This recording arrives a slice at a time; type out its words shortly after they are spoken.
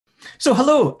So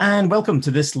hello and welcome to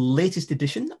this latest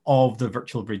edition of the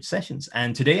Virtual Bridge Sessions.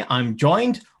 And today I'm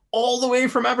joined all the way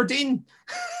from Aberdeen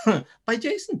by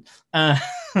Jason, a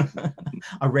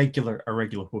regular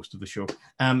host of the show,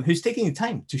 who's taking the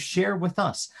time to share with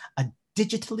us a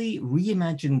digitally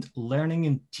reimagined learning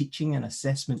and teaching and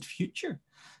assessment future.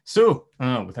 So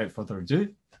without further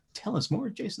ado, tell us more,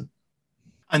 Jason.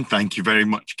 And thank you very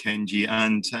much, Kenji,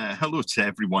 and hello to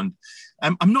everyone.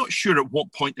 I'm not sure at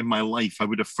what point in my life I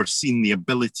would have foreseen the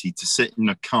ability to sit in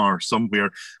a car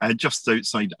somewhere just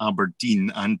outside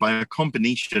Aberdeen, and by a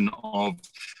combination of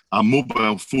a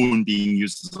mobile phone being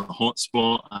used as a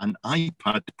hotspot, an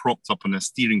iPad propped up on a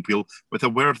steering wheel with a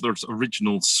Werther's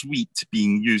original suite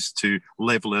being used to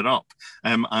level it up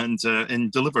and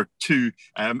deliver to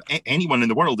anyone in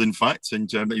the world, in fact,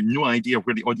 and no idea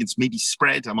where the audience may be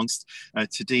spread amongst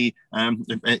today in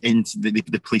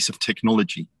the place of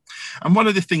technology. And one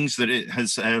of the things that it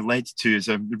has led to is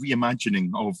a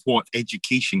reimagining of what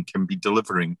education can be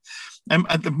delivering.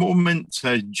 At the moment,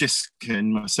 Jisc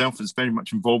and myself is very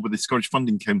much involved with the Scottish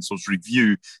Funding Council's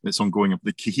review that's ongoing of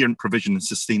the coherent provision and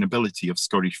sustainability of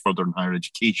Scottish further and higher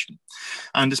education.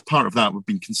 And as part of that, we've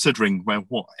been considering, well,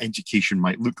 what education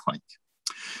might look like.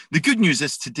 The good news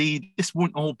is today, this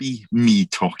won't all be me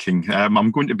talking.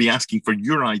 I'm going to be asking for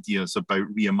your ideas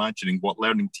about reimagining what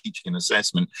learning, teaching and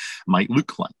assessment might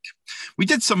look like. We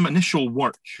did some initial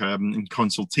work in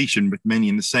consultation with many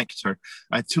in the sector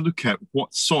to look at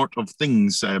what sort of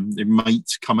things might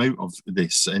come out of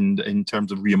this in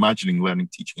terms of reimagining learning,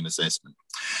 teaching and assessment.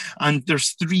 And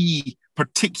there's three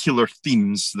particular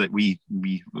themes that we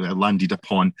landed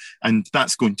upon, and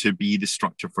that's going to be the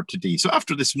structure for today. So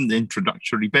after this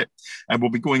introductory bit, we'll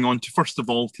be going on to, first of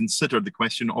all, consider the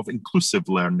question of inclusive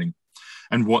learning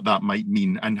and what that might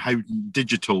mean and how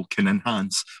digital can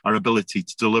enhance our ability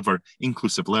to deliver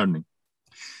inclusive learning.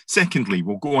 Secondly,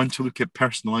 we'll go on to look at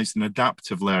personalised and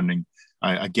adaptive learning.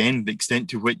 Again, the extent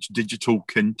to which digital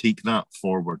can take that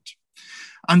forward.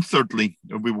 And thirdly,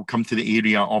 we will come to the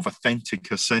area of authentic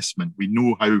assessment. We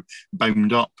know how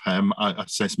bound up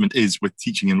assessment is with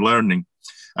teaching and learning.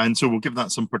 And so we'll give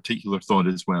that some particular thought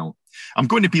as well. I'm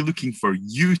going to be looking for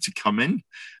you to come in,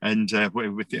 and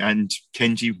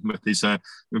Kenji, with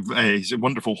his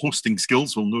wonderful hosting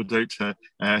skills, will no doubt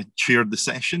chair the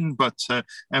session, but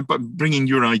bringing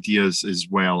your ideas as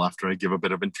well after I give a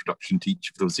bit of introduction to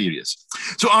each of those areas.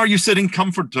 So are you sitting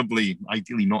comfortably,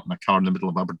 ideally not in a car in the middle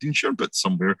of Aberdeenshire, but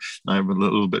somewhere with a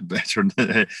little bit better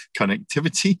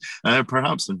connectivity,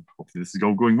 perhaps, and hopefully this is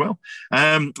all going well.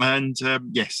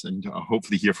 Yes, and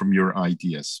hopefully hear from your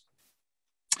ideas.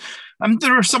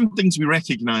 There are some things we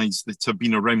recognise that have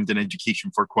been around in education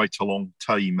for quite a long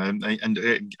time,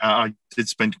 I did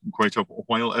spend quite a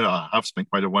while, I have spent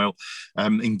quite a while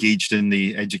engaged in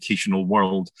the educational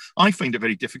world. I find it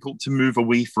very difficult to move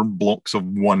away from blocks of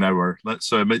 1 hour.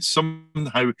 It's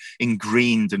somehow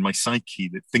ingrained in my psyche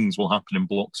that things will happen in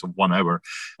blocks of 1 hour.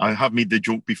 I have made the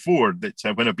joke before that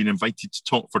when I've been invited to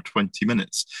talk for 20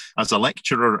 minutes, as a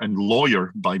lecturer and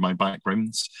lawyer by my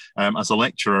backgrounds, as a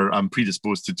lecturer, I'm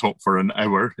predisposed to talk for an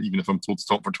hour, even if I'm told to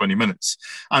talk for 20 minutes.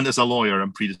 And as a lawyer,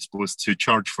 I'm predisposed to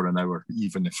charge for an hour,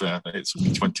 even if it's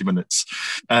only 20 minutes.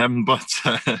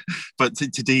 But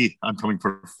today I'm coming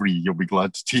for free, you'll be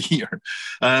glad to hear.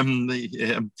 And there's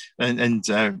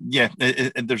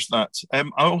that. I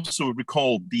also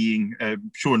recall being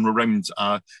shown around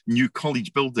a new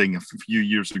college building a few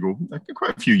years ago,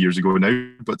 quite a few years ago now,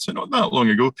 but not that long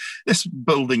ago. This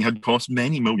building had cost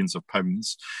many millions of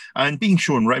pounds, and being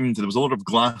shown around, there was a lot of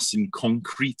glass and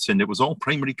concrete, and it was all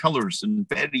primary colours and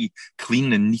very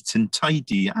clean and neat and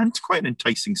tidy and quite an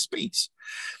enticing space.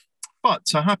 But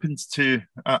I happened to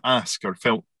ask, or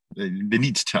felt the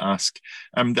need to ask,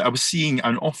 that I was seeing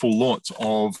an awful lot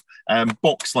of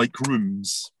box-like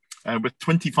rooms with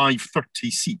 25,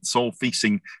 30 seats all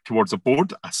facing towards a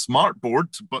board, a smart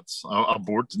board, but a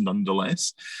board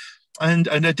nonetheless. And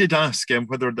I did ask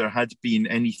whether there had been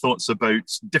any thoughts about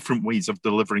different ways of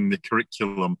delivering the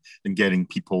curriculum and getting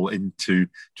people into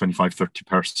 25, 30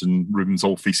 person rooms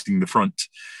all facing the front.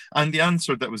 And the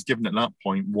answer that was given at that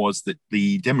point was that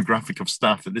the demographic of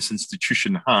staff that this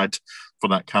institution had for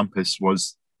that campus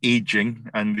was aging,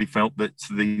 and they felt that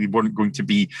they weren't going to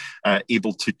be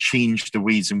able to change the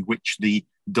ways in which they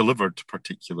delivered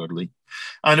particularly.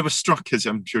 And I was struck, as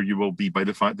I'm sure you will be, by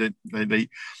the fact that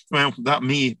that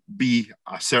may be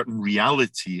a certain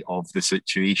reality of the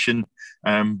situation,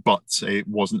 but it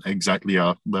wasn't exactly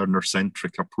a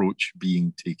learner-centric approach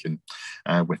being taken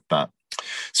with that.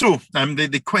 So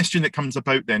the question that comes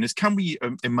about then is, can we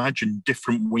imagine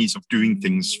different ways of doing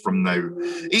things from now?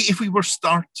 If we were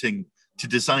starting to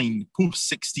design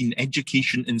post-16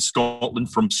 education in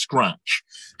Scotland from scratch,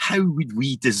 how would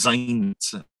we design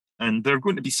it? And there are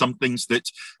going to be some things that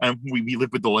we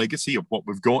live with the legacy of what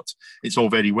we've got. It's all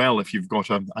very well if you've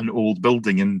got an old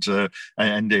building, and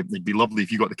it'd be lovely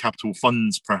if you got the capital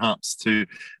funds perhaps to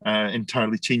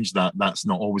entirely change that. That's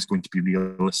not always going to be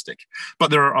realistic. But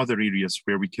there are other areas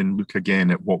where we can look again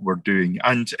at what we're doing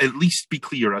and at least be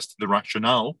clear as to the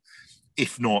rationale,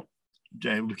 if not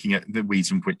looking at the ways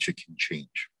in which it can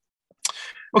change.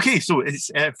 Okay, so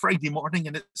it's Friday morning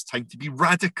and it's time to be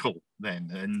radical then.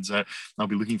 And I'll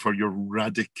be looking for your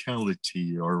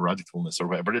radicality or radicalness or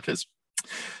whatever it is.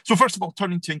 So first of all,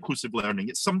 turning to inclusive learning,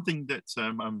 it's something that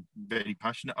I'm very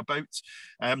passionate about.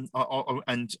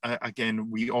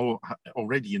 Again, we all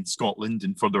already in Scotland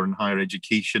and further in higher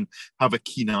education have a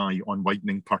keen eye on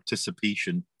widening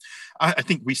participation. I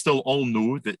think we still all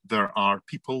know that there are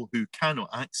people who cannot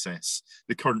access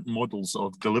the current models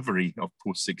of delivery of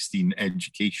post-16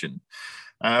 education.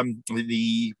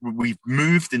 We've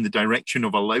moved in the direction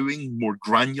of allowing more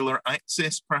granular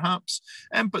access, perhaps,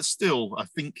 but still, I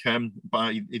think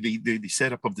by the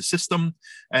setup of the system,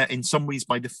 in some ways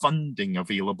by the funding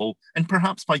available, and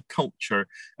perhaps by culture,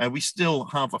 we still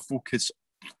have a focus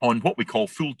on what we call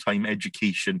full-time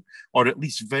education, or at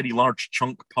least very large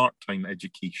chunk part-time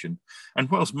education.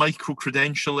 And whilst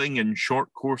micro-credentialing and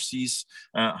short courses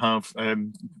have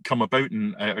come about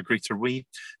in a greater way,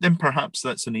 then perhaps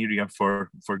that's an area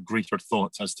for greater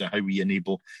thought as to how we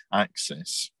enable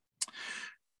access.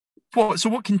 So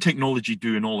what can technology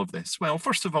do in all of this? Well,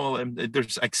 first of all,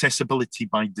 there's accessibility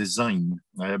by design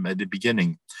at the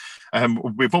beginning.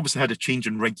 We've obviously had a change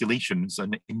in regulations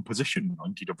and imposition,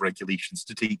 indeed, of regulations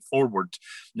to take forward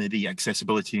the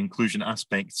accessibility and inclusion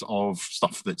aspects of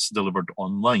stuff that's delivered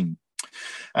online.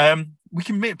 We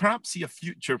can perhaps see a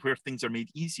future where things are made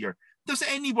easier. Does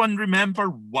anyone remember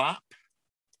WAP?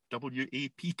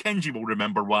 W-A-P. Kenji will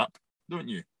remember WAP, don't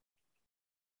you?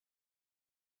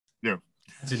 No.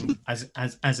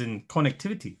 As in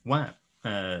connectivity, WAP,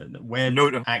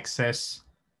 web access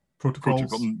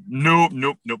protocols. No.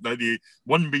 The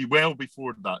one well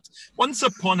before that. Once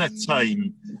upon a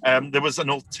time, there was an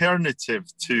alternative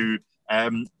to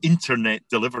internet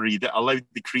delivery that allowed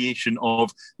the creation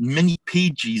of mini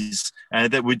pages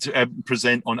that would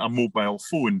present on a mobile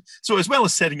phone. So as well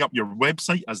as setting up your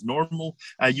website as normal,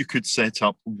 you could set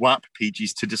up WAP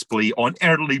pages to display on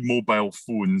early mobile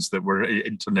phones that were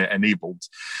internet enabled.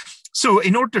 So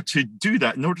in order to do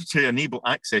that, in order to enable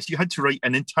access, you had to write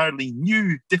an entirely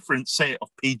new, different set of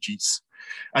pages.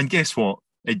 And guess what?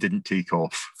 It didn't take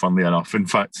off, funnily enough. In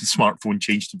fact, the smartphone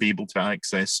changed to be able to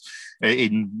access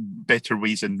in better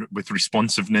ways and with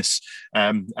responsiveness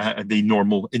the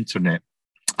normal internet.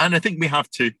 And I think we have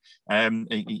to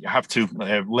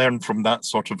learn from that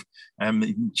sort of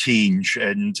change.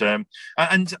 And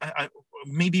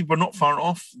maybe we're not far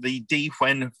off the day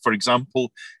when, for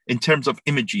example, in terms of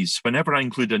images, whenever I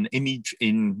include an image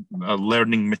in a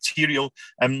learning material,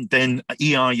 then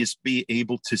AI is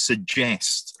able to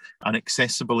suggest an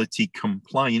accessibility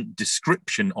compliant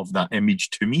description of that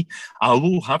image to me. I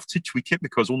will have to tweak it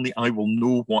because only I will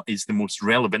know what is the most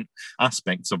relevant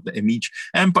aspects of the image.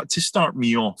 But to start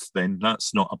me off, then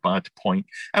that's not a bad point.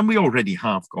 And we already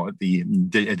have got the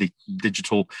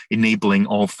digital enabling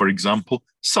of, for example,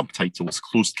 subtitles,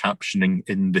 closed captioning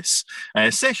in this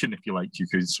session. If you like, you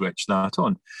could switch that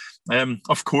on.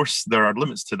 Of course, there are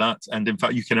limits to that. And in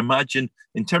fact, you can imagine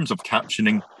in terms of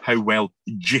captioning how well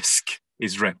Jisc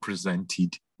is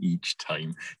represented each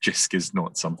time. Jisc is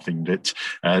not something that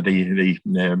the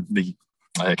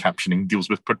captioning deals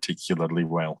with particularly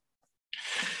well.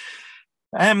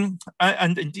 And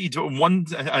indeed,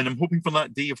 and I'm hoping for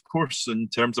that day, of course, in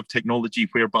terms of technology,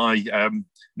 whereby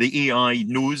the AI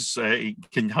knows, it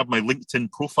can have my LinkedIn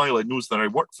profile, it knows that I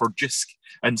work for Jisc,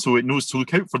 and so it knows to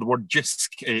look out for the word Jisc,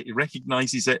 it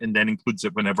recognizes it and then includes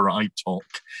it whenever I talk,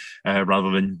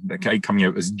 rather than coming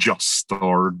out as just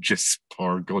or Jisp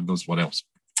or God knows what else.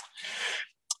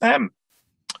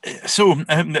 So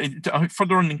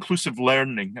further on inclusive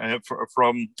learning,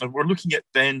 we're looking at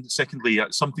then, secondly,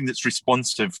 at something that's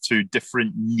responsive to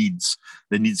different needs,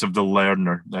 the needs of the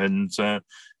learner, and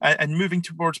moving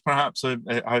towards perhaps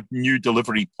a new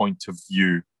delivery point of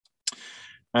view.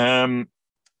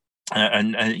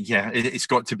 It's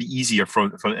got to be easier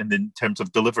in terms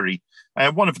of delivery.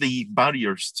 One of the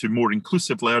barriers to more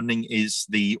inclusive learning is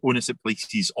the onus it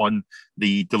places on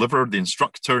the deliverer, the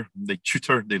instructor, the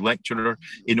tutor, the lecturer,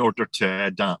 in order to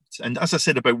adapt. And as I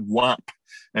said about WAP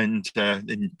and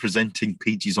in presenting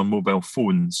pages on mobile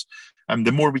phones,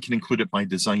 the more we can include it by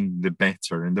design, the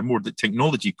better. And the more that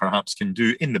technology perhaps can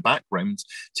do in the background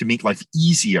to make life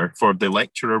easier for the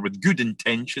lecturer with good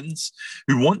intentions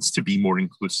who wants to be more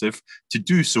inclusive to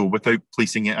do so without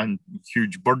placing a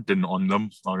huge burden on them,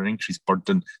 or an increased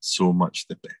burden, so much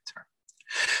the better.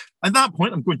 At that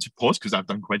point, I'm going to pause because I've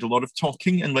done quite a lot of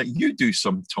talking and let you do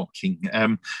some talking.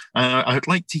 I'd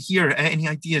like to hear any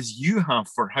ideas you have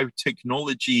for how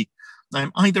technology,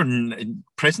 either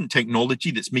present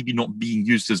technology that's maybe not being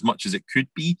used as much as it could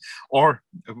be, or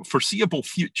foreseeable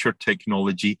future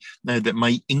technology that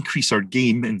might increase our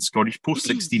game in Scottish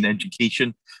post-16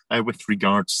 education with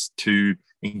regards to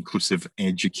inclusive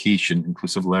education,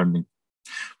 inclusive learning.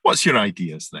 What's your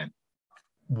ideas then?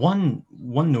 One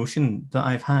notion that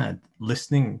I've had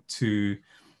listening to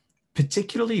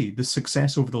particularly the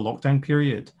success over the lockdown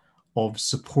period of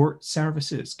support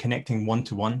services connecting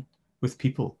one-to-one with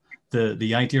people,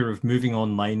 the idea of moving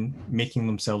online, making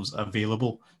themselves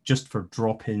available just for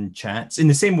drop-in chats, in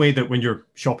the same way that when you're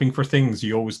shopping for things,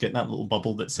 you always get that little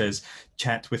bubble that says,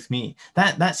 chat with me.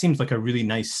 That seems like a really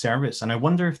nice service. And I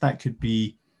wonder if that could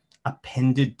be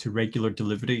appended to regular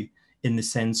delivery in the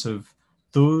sense of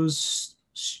those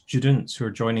students who are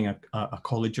joining a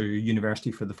college or a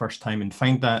university for the first time and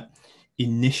find that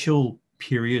initial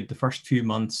period, the first few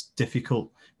months,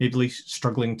 difficult, maybe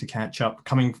struggling to catch up,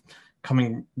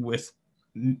 coming with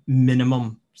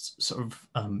minimum sort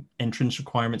of entrance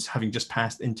requirements, having just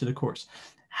passed into the course,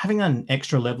 having an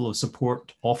extra level of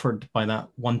support offered by that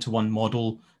one-to-one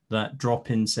model, that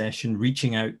drop-in session,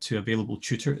 reaching out to available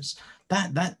tutors,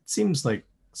 that seems like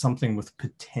something with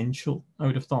potential, I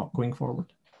would have thought, going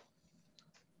forward.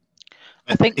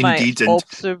 I think my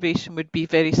observation would be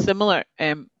very similar.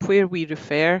 Where we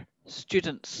refer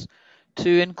students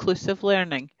to inclusive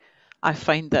learning, I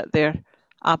find that they're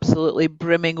absolutely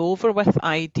brimming over with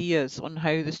ideas on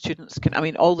how the students can, I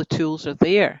mean, all the tools are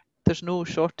there. There's no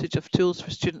shortage of tools for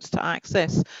students to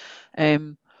access,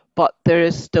 but there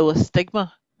is still a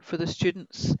stigma for the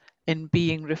students in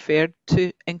being referred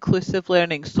to inclusive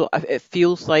learning. So it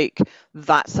feels like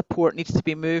that support needs to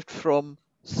be moved from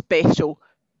special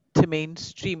to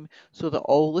mainstream so that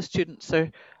all the students are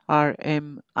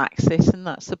accessing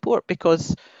that support,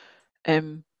 because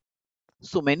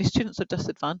so many students are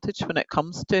disadvantaged when it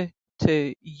comes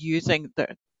to using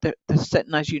they're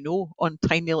sitting, as you know, on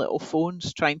tiny little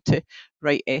phones trying to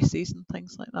write essays and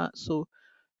things like that. So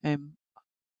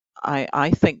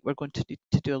I think we're going to need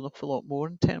to do an awful lot more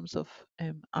in terms of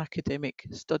academic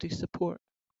study support.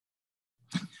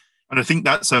 And I think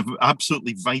that's an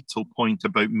absolutely vital point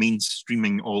about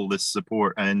mainstreaming all this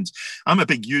support. And I'm a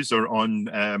big user on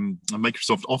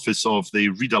Microsoft Office of the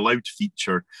read aloud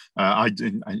feature. I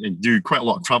do quite a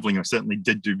lot of traveling. I certainly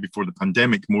did do before the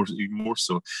pandemic, more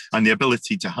so. And the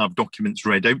ability to have documents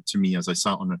read out to me as I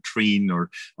sat on a train or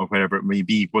wherever it may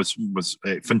be was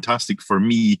fantastic for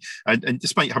me. And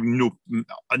despite having no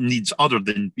needs other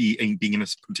than being in a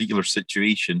particular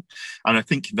situation. And I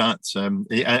think that,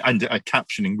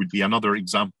 captioning would be another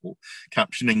example.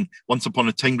 Captioning once upon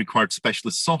a time required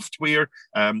specialist software.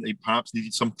 It perhaps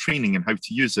needed some training in how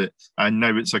to use it. And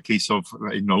now it's a case of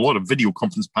a lot of video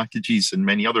conference packages and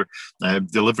many other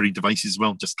delivery devices as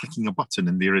well, just clicking a button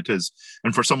and there it is.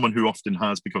 And for someone who often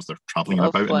has, because they're traveling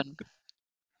about,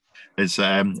 is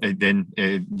then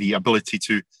the ability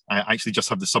to actually just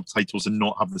have the subtitles and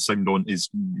not have the sound on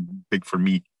is big for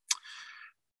me.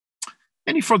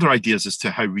 Any further ideas as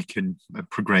to how we can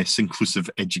progress inclusive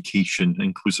education,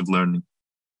 inclusive learning?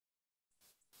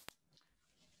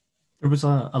 There was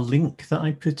a link that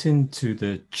I put into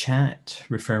the chat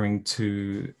referring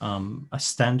to a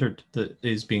standard that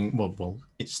is being, well,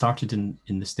 it started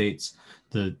in the States,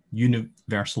 the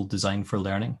Universal Design for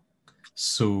Learning.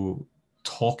 So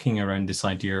talking around this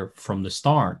idea from the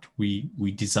start, we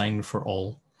design for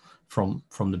all from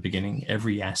the beginning,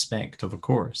 every aspect of a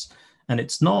course. And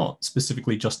it's not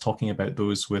specifically just talking about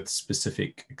those with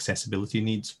specific accessibility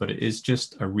needs, but it is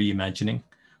just a reimagining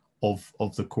of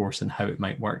the course and how it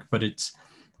might work. But it's,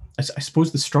 I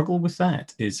suppose the struggle with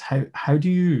that is how do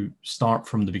you start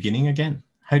from the beginning again?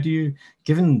 How do you,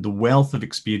 given the wealth of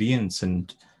experience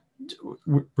and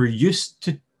we're used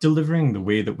to delivering the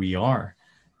way that we are,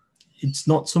 it's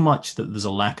not so much that there's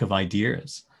a lack of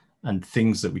ideas and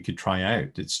things that we could try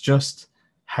out. It's just,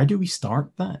 how do we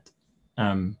start that?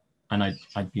 And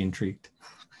I'd be intrigued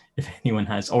if anyone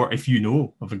has, or if you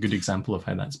know of a good example of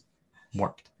how that's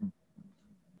worked.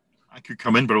 I could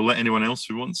come in, but I'll let anyone else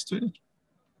who wants to.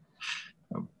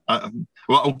 Well,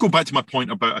 I'll go back to my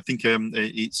point about, I think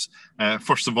it's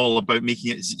first of all about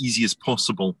making it as easy as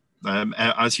possible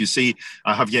As you say,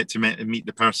 I have yet to meet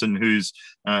the person who's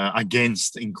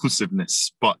against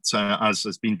inclusiveness, but as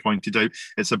has been pointed out,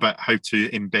 it's about how to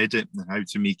embed it and how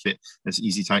to make it as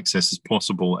easy to access as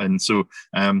possible. And so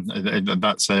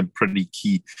that's pretty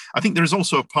key. I think there's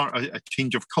also a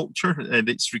change of culture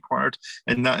that's required,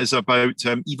 and that is about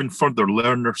even further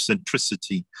learner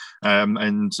centricity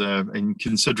and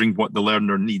considering what the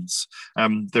learner needs.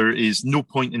 There is no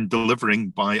point in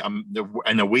delivering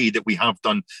in a way that we have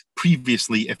done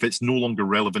previously if it's no longer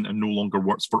relevant and no longer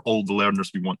works for all the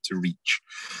learners we want to reach.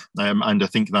 And I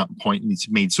think that point needs to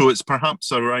be made. So it's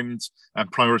perhaps around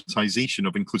prioritization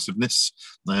of inclusiveness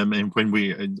and when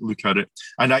we look at it.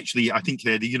 And actually, I think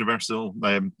the universal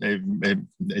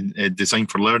design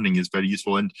for learning is very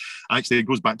useful. And actually, it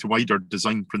goes back to wider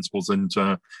design principles. And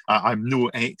I'm no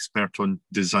expert on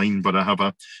design, but I have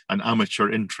an amateur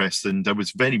interest. And I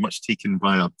was very much taken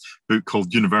by a book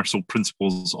called Universal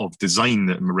Principles of Design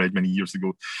that I read many years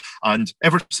ago. And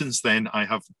ever since then, I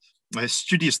have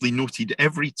studiously noted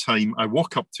every time I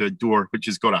walk up to a door which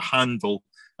has got a handle,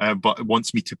 but it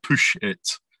wants me to push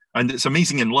it. And it's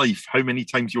amazing in life how many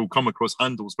times you'll come across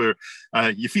handles where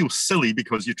you feel silly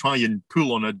because you try and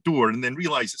pull on a door and then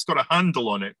realize it's got a handle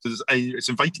on it because it's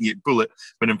inviting you to pull it,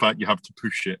 when in fact you have to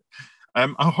push it.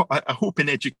 I hope in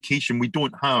education we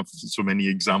don't have so many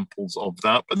examples of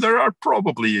that, but there are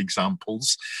probably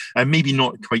examples, and maybe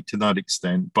not quite to that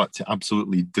extent, but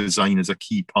absolutely design is a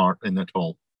key part in it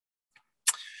all.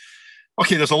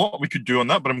 Okay, there's a lot we could do on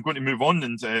that, but I'm going to move on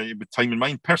and with time in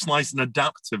mind. Personalized and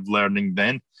adaptive learning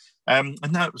then. And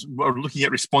that we're looking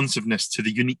at responsiveness to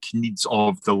the unique needs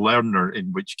of the learner,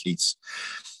 in which case.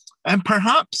 And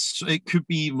perhaps it could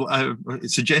be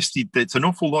suggested that an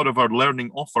awful lot of our learning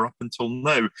offer up until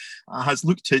now has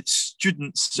looked at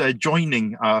students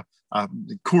joining a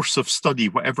course of study,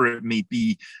 whatever it may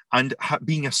be, and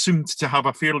being assumed to have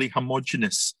a fairly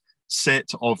homogenous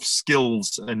set of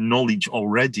skills and knowledge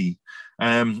already.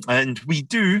 And we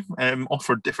do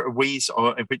offer different ways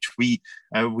in which we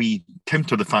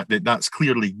counter the fact that that's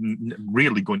clearly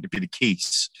rarely going to be the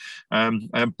case.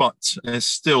 But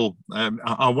still,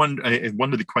 I wonder,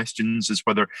 one of the questions is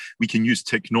whether we can use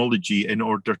technology in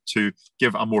order to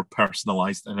give a more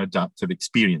personalized and adaptive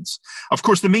experience. Of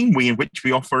course, the main way in which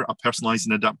we offer a personalized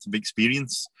and adaptive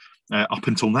experience up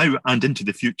until now and into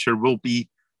the future will be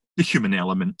the human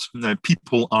element. Now,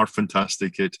 people are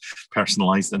fantastic at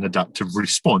personalized and adaptive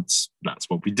response. That's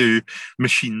what we do.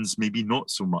 Machines, maybe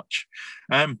not so much.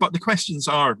 But the questions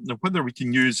are whether we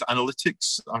can use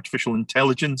analytics, artificial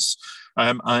intelligence,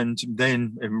 and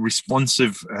then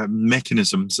responsive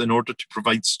mechanisms in order to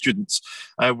provide students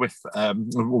with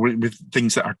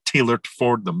things that are tailored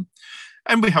for them.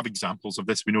 And we have examples of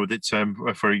this. We know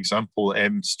that, for example,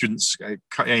 students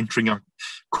entering a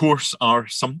course are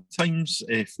sometimes,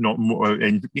 if not more,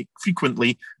 and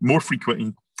frequently, more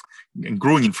frequent and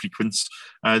growing in frequency,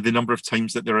 the number of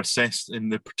times that they're assessed in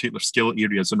the particular skill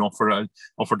areas and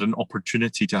offered an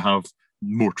opportunity to have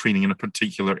more training in a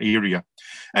particular area.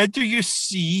 Do you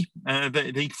see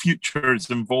the future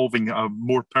is involving a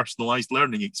more personalised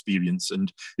learning experience,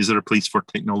 and is there a place for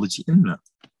technology in that?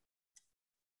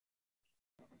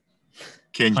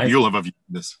 Ken, you'll have a view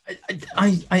on this.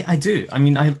 I do. I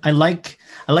mean, I like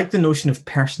the notion of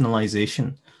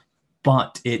personalization,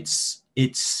 but it's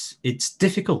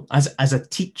difficult as a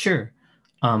teacher.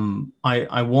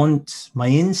 I want, my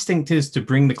instinct is to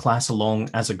bring the class along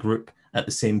as a group at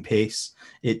the same pace.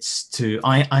 It's to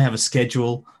I have a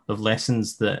schedule of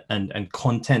lessons that and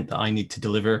content that I need to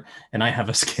deliver, and I have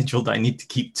a schedule that I need to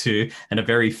keep to, and a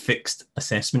very fixed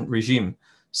assessment regime.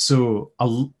 So a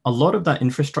lot of that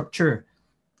infrastructure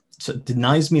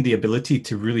denies me the ability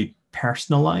to really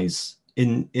personalize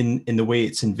in the way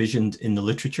it's envisioned in the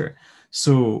literature.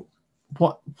 So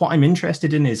what I'm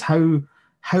interested in is how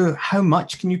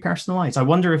much can you personalize? I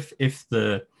wonder if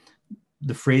the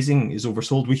phrasing is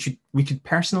oversold. We could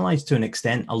personalize to an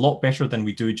extent a lot better than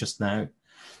we do just now.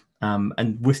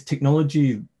 And with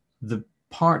technology, the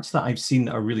parts that I've seen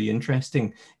that are really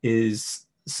interesting is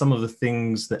some of the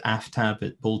things that Aftab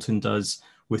at Bolton does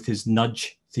with his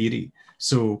nudge theory.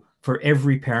 So for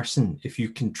every person, if you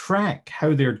can track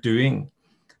how they're doing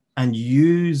and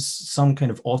use some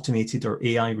kind of automated or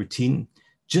AI routine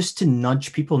just to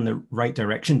nudge people in the right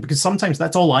direction, because sometimes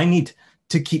that's all I need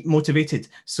to keep motivated.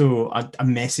 So a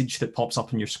message that pops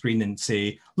up on your screen and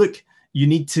say, look, you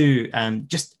need to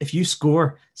just, if you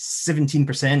score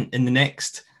 17% in the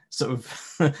next sort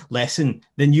of lesson,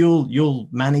 then you'll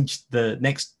manage the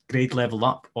next grade level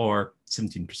up, or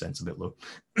 17% is a bit low.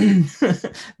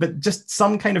 But just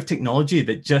some kind of technology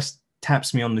that just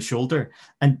taps me on the shoulder.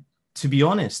 And to be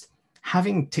honest,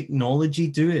 having technology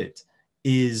do it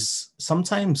is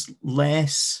sometimes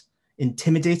less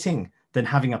intimidating than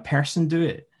having a person do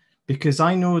it. Because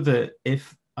I know that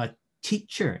if a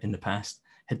teacher in the past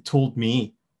had told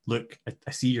me, look,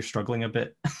 I see you're struggling a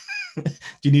bit. Do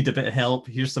you need a bit of help?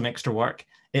 Here's some extra work.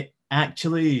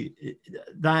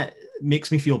 That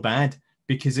makes me feel bad,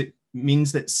 because it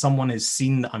means that someone has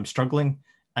seen that I'm struggling,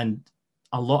 and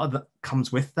a lot of that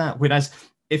comes with that. Whereas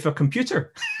if a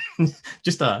computer,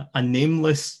 just a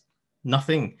nameless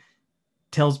nothing,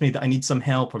 tells me that I need some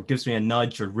help, or gives me a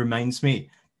nudge, or reminds me,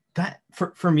 that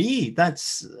for me,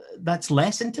 that's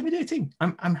less intimidating.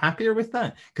 I'm happier with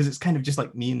that, because it's kind of just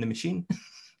like me and the machine.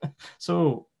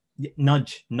 So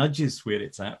nudge is where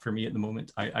it's at for me at the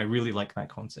moment. I really like that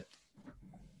concept.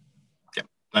 Yeah,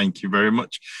 thank you very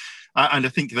much. And I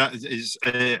think that is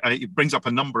it brings up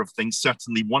a number of things.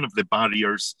 Certainly, one of the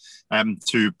barriers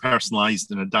to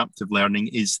personalised and adaptive learning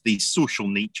is the social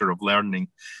nature of learning.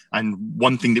 And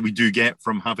one thing that we do get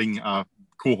from having a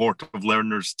cohort of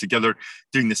learners together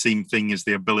doing the same thing is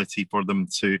the ability for them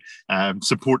to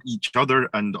support each other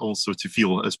and also to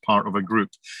feel as part of a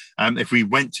group. If we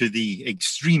went to the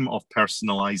extreme of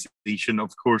personalization,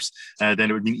 of course, then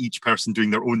it would mean each person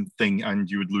doing their own thing, and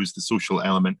you would lose the social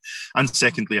element. And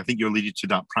secondly, I think you alluded to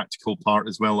that practical part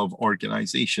as well of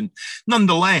organization.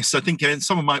 Nonetheless, I think in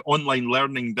some of my online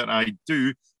learning that I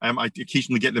do, I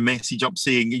occasionally get the message up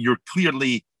saying, you're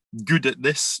clearly good at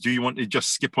this. Do you want to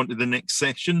just skip on to the next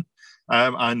session?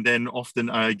 And then often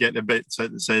I get a bit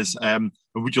that says,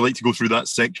 would you like to go through that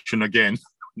section again?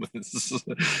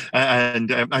 And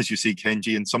as you say,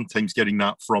 Kenji, and sometimes getting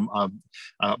that from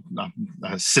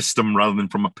a system rather than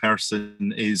from a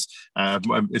person is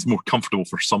more comfortable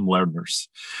for some learners.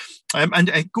 And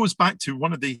it goes back to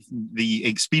one of the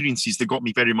experiences that got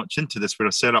me very much into this, where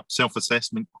I set up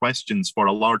self-assessment questions for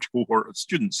a large cohort of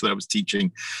students that I was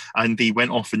teaching, and they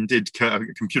went off and did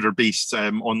computer-based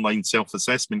online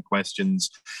self-assessment questions,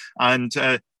 and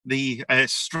they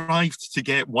strived to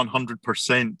get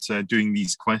 100% doing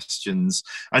these questions,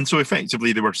 and so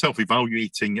effectively they were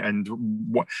self-evaluating. And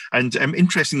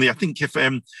interestingly, I think if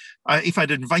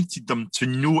I'd invited them to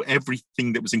know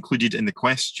everything that was included in the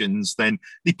questions, then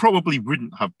they probably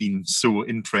wouldn't have been so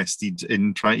interested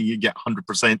in trying to get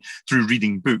 100% through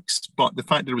reading books. But the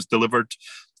fact that it was delivered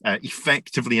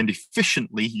effectively and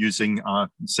efficiently using a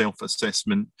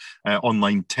self-assessment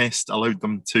online test allowed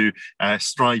them to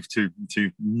strive to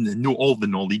know all the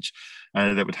knowledge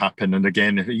that would happen. And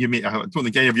again, I don't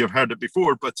think any of you have heard it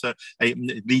before, but they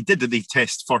did the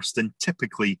test first, and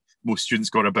typically most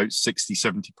students got about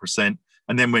 60-70%,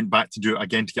 and then went back to do it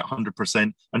again to get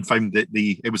 100%, and found that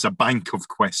it was a bank of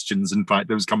questions, in fact,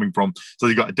 that was coming from. So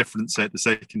they got a different set the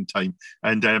second time.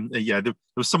 And there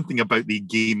was something about the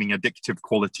gaming addictive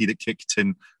quality that kicked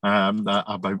in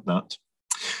about that.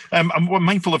 I'm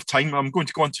mindful of time. I'm going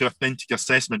to go on to authentic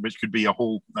assessment, which could be a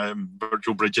whole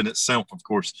virtual bridge in itself, of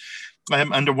course.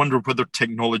 And I wonder whether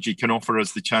technology can offer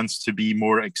us the chance to be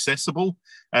more accessible,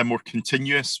 more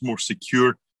continuous, more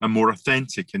secure, and more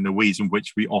authentic in the ways in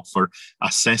which we offer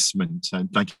assessment.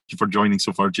 And thank you for joining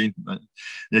so far, Jane.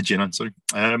 Jane, I'm sorry.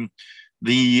 And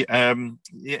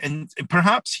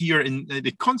perhaps here in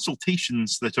the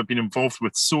consultations that I've been involved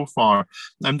with so far,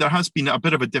 there has been a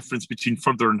bit of a difference between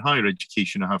further and higher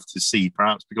education, I have to say,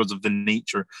 perhaps because of the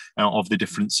nature of the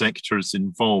different sectors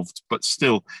involved. But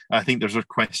still, I think there's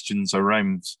questions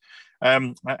around.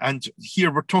 And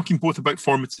here we're talking both about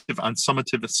formative and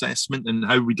summative assessment and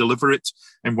how we deliver it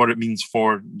and what it means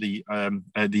for the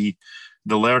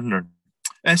learner.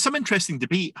 Some interesting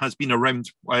debate has been around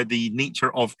the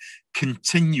nature of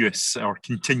continuous or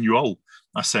continual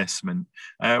assessment,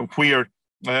 where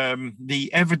the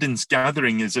evidence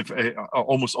gathering is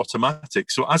almost automatic.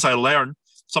 So as I learn,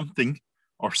 something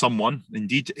or someone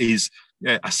indeed is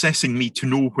assessing me to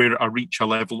know where I reach a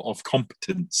level of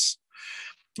competence.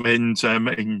 And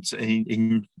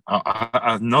in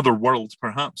another world,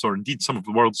 perhaps, or indeed some of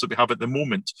the worlds that we have at the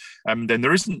moment, then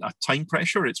there isn't a time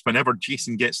pressure. It's whenever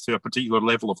Jason gets to a particular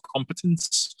level of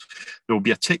competence, there will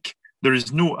be a tick. There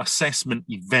is no assessment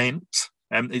event.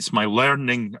 It's my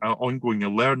learning, ongoing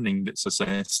learning that's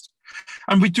assessed.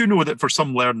 And we do know that for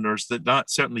some learners that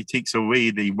certainly takes away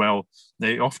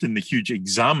often the huge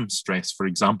exam stress, for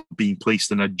example, being placed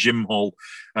in a gym hall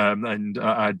and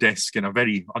a desk in a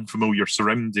very unfamiliar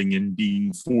surrounding and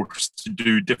being forced to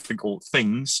do difficult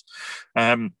things.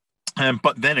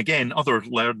 But then again, other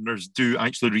learners do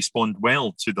actually respond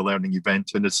well to the learning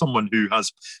event. And as someone who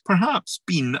has perhaps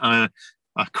been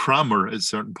a crammer at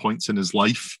certain points in his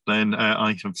life, then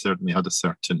I have certainly had a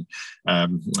certain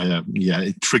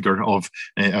trigger of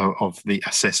the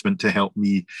assessment to help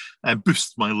me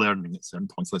boost my learning at certain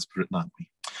points. Let's put it that way.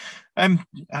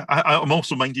 I'm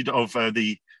also minded of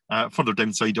the further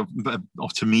downside of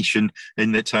automation,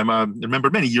 in that I remember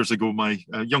many years ago my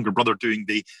younger brother doing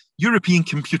the European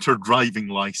computer driving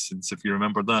license, if you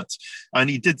remember that. And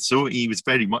he did so. He was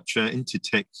very much into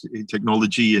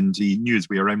technology, and he knew his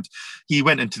way around. He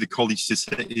went into the college to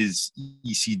set his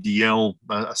ECDL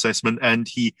assessment, and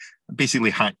he basically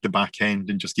hacked the back end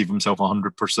and just gave himself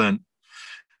 100%.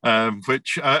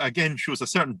 Which again shows a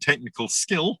certain technical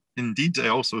skill. Indeed, it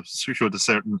also showed a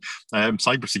certain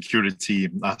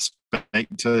cybersecurity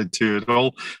aspect to it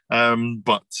all.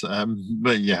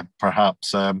 But yeah,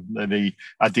 perhaps a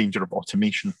danger of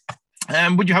automation.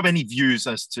 Would you have any views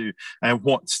as to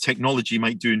what technology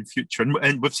might do in future?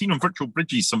 And we've seen on virtual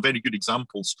bridges some very good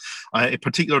examples,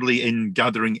 particularly in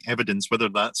gathering evidence, whether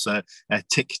that's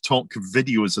TikTok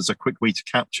videos as a quick way to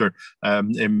capture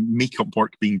makeup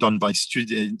work being done by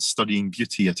students studying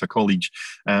beauty at a college,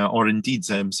 or indeed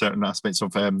certain aspects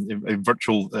of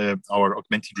virtual or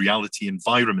augmented reality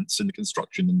environments in the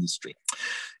construction industry.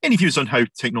 Any views on how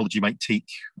technology might take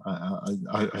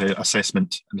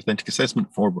assessment and authentic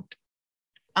assessment forward?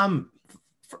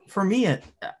 For me,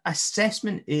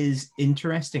 assessment is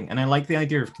interesting, and I like the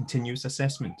idea of continuous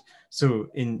assessment. So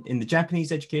in the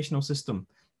Japanese educational system,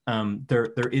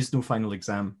 there is no final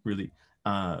exam, really.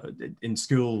 In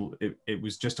school, it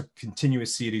was just a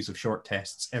continuous series of short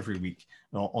tests every week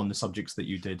on the subjects that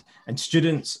you did. And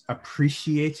students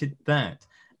appreciated that.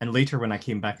 And later, when I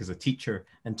came back as a teacher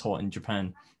and taught in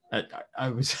Japan, I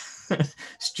was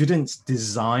students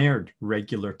desired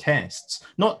regular tests,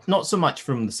 not so much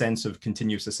from the sense of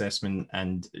continuous assessment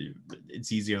and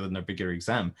it's easier than a bigger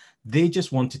exam. They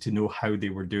just wanted to know how they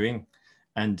were doing,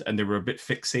 and they were a bit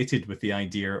fixated with the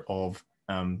idea of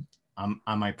am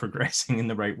I progressing in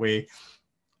the right way?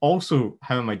 Also,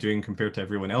 how am I doing compared to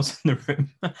everyone else in the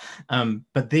room?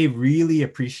 But they really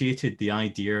appreciated the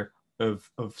idea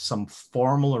of some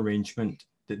formal arrangement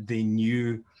that they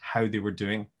knew how they were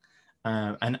doing.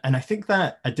 And I think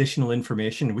that additional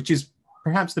information, which is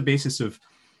perhaps the basis of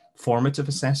formative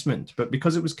assessment, but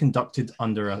because it was conducted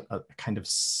under a kind of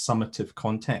summative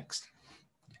context,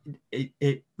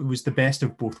 it was the best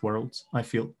of both worlds, I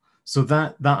feel. So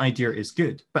that idea is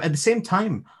good. But at the same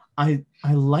time, I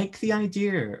like the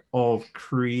idea of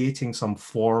creating some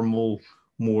formal,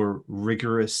 more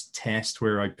rigorous test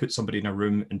where I put somebody in a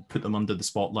room and put them under the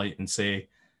spotlight and say,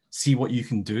 see what you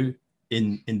can do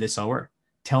in this hour.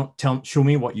 Show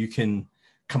me what you can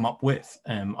come up with.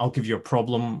 I'll give you a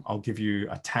problem. I'll give you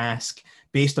a task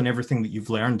based on everything that you've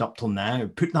learned up till now.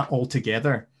 Put that all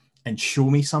together and show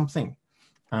me something.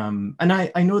 And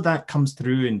I know that comes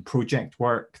through in project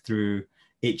work, through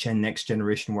HN Next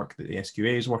Generation work that the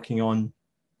SQA is working on.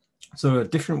 So there are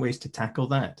different ways to tackle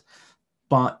that.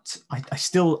 But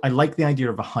I like the idea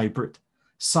of a hybrid,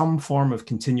 some form of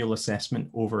continual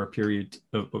assessment over a period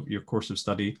of your course of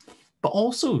study, but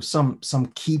also some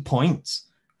key points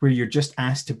where you're just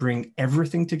asked to bring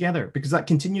everything together, because that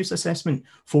continuous assessment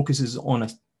focuses on a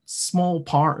small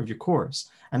part of your course.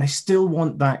 And I still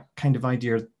want that kind of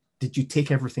idea. Did you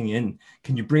take everything in?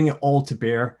 Can you bring it all to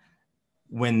bear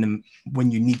when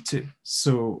you need to?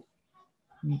 So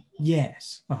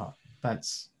yes,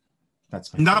 that's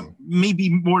that may be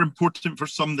more important for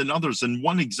some than others. And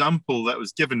one example that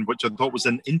was given, which I thought was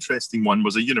an interesting one,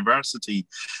 was a university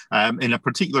in a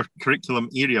particular curriculum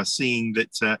area saying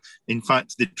that, in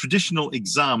fact, the traditional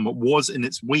exam was in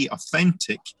its way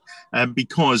authentic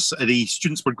because the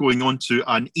students were going on to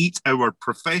an 8-hour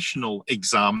professional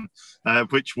exam,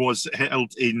 which was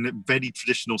held in very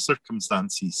traditional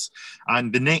circumstances.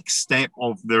 And the next step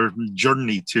of their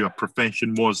journey to a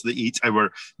profession was the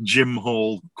 8-hour gym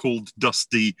hall, cold,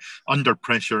 dusty, under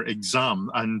pressure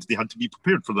exam, and they had to be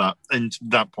prepared for that. And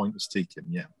that point was taken,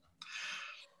 yeah.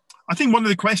 I think one of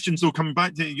the questions, though, coming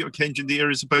back to your Kenji there,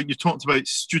 is about, you talked about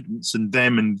students and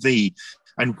them and they,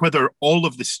 and whether all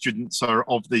of the students are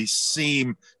of the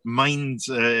same mind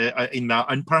in that.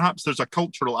 And perhaps there's a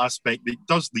cultural aspect that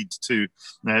does lead to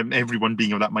everyone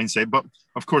being of that mindset. But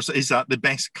of course, is that the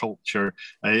best culture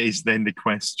is then the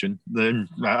question. Then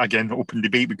again, open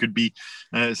debate we could be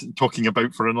talking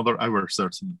about for another hour,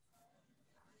 certainly.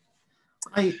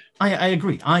 I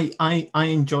agree. I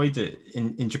enjoyed it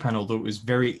in Japan, although it was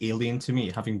very alien to me,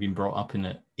 having been brought up in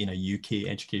a UK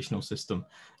educational system.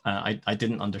 I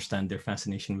didn't understand their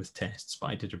fascination with tests,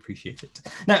 but I did appreciate it.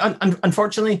 Now,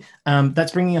 unfortunately,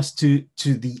 that's bringing us to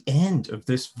the end of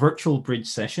this virtual bridge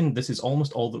session. This is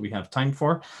almost all that we have time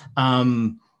for.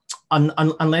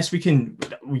 unless we can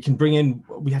bring in,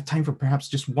 we have time for perhaps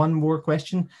just one more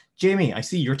question. Jamie, I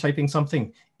see you're typing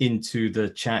something into the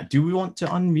chat. Do we want to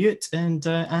unmute and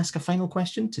ask a final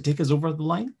question to take us over the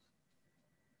line?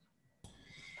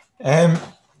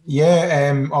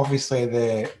 Obviously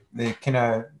the kind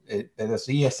of the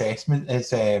reassessment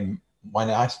is one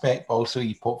aspect, but also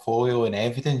your portfolio and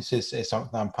evidence is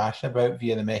something I'm passionate about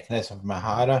via the mechanism of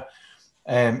Mahara.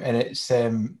 And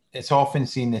it's often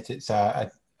seen that it's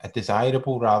a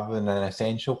desirable rather than an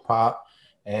essential part.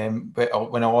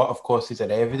 But when a lot of courses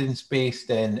are evidence-based,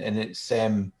 and it's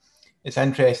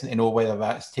interesting to know whether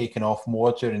that's taken off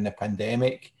more during the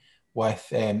pandemic, with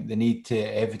the need to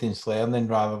evidence learning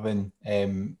rather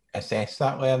than assess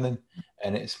that learning,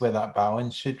 and it's where that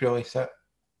balance should really sit.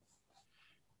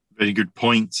 Very good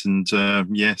point, and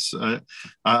yes,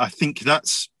 I think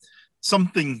that's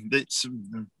something that's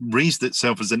raised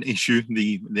itself as an issue: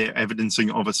 the evidencing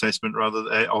of assessment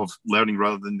of learning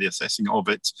rather than the assessing of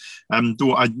it.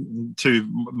 Though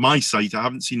to my sight, I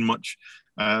haven't seen much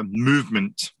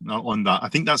movement on that. I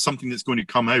think that's something that's going to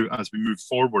come out as we move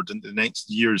forward into the next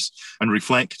years and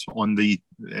reflect on the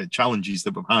challenges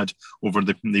that we've had over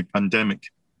the pandemic.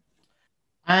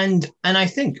 And I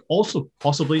think also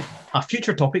possibly a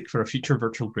future topic for a future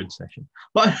virtual bridge session.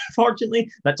 But unfortunately,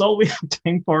 that's all we have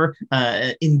time for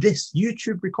in this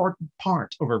YouTube recorded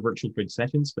part of our virtual bridge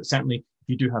sessions. But certainly, if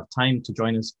you do have time to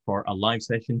join us for a live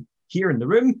session here in the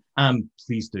room,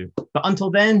 please do. But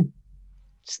until then,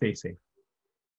 stay safe.